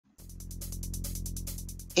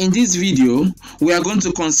In this video, we are going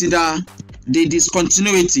to consider the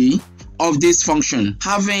discontinuity of this function,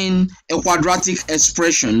 having a quadratic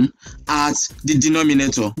expression at the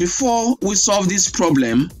denominator. Before we solve this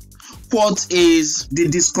problem, what is the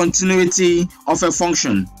discontinuity of a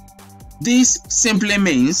function? This simply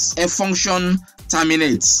means a function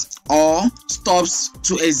terminates or stops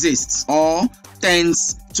to exist or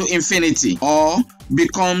tends to infinity or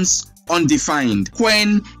becomes undefined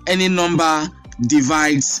when any number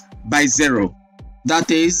divides by 0. That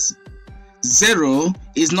is, 0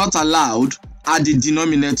 is not allowed at the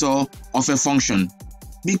denominator of a function.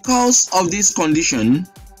 Because of this condition,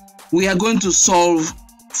 we are going to solve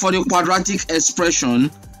for the quadratic expression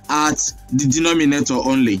at the denominator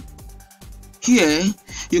only. Here,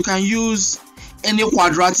 you can use any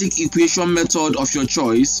quadratic equation method of your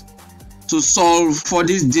choice to solve for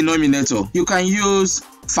this denominator. You can use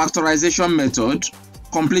factorization method,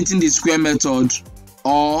 completing the square method,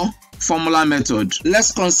 or formula method.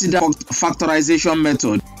 Let's consider factorization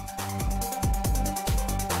method.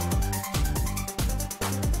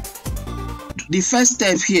 The first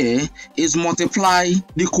step here is multiply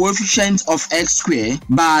the coefficient of x squared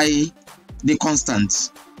by the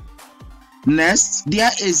constant. Next,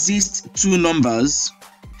 there exist two numbers.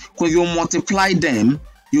 When you multiply them,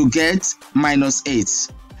 you get -8.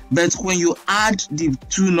 But when you add the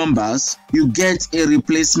two numbers, you get a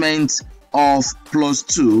replacement of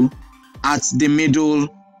 +2 at the middle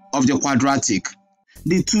of the quadratic.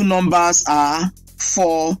 The two numbers are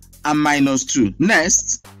 4 and -2.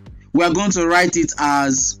 Next, we are going to write it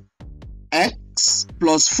as x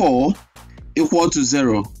plus 4 equal to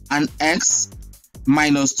 0 and x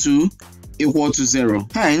minus 2 equal to 0.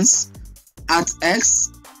 Hence, at x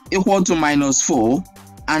equal to -4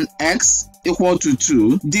 and x equal to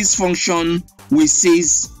 2, this function will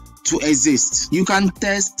cease to exist. You can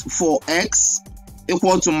test for x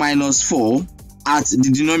equal to -4 at the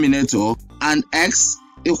denominator and x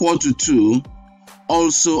equal to 2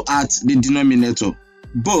 also at the denominator.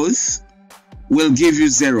 Both will give you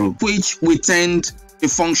 0, which will tend the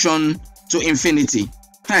function to infinity.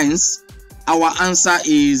 Hence, our answer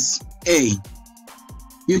is A.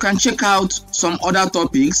 You can check out some other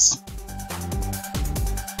topics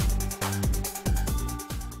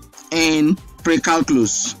in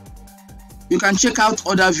Precalculus. You can check out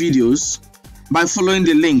other videos by following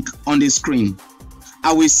the link on the screen.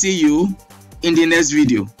 I will see you in the next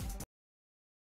video.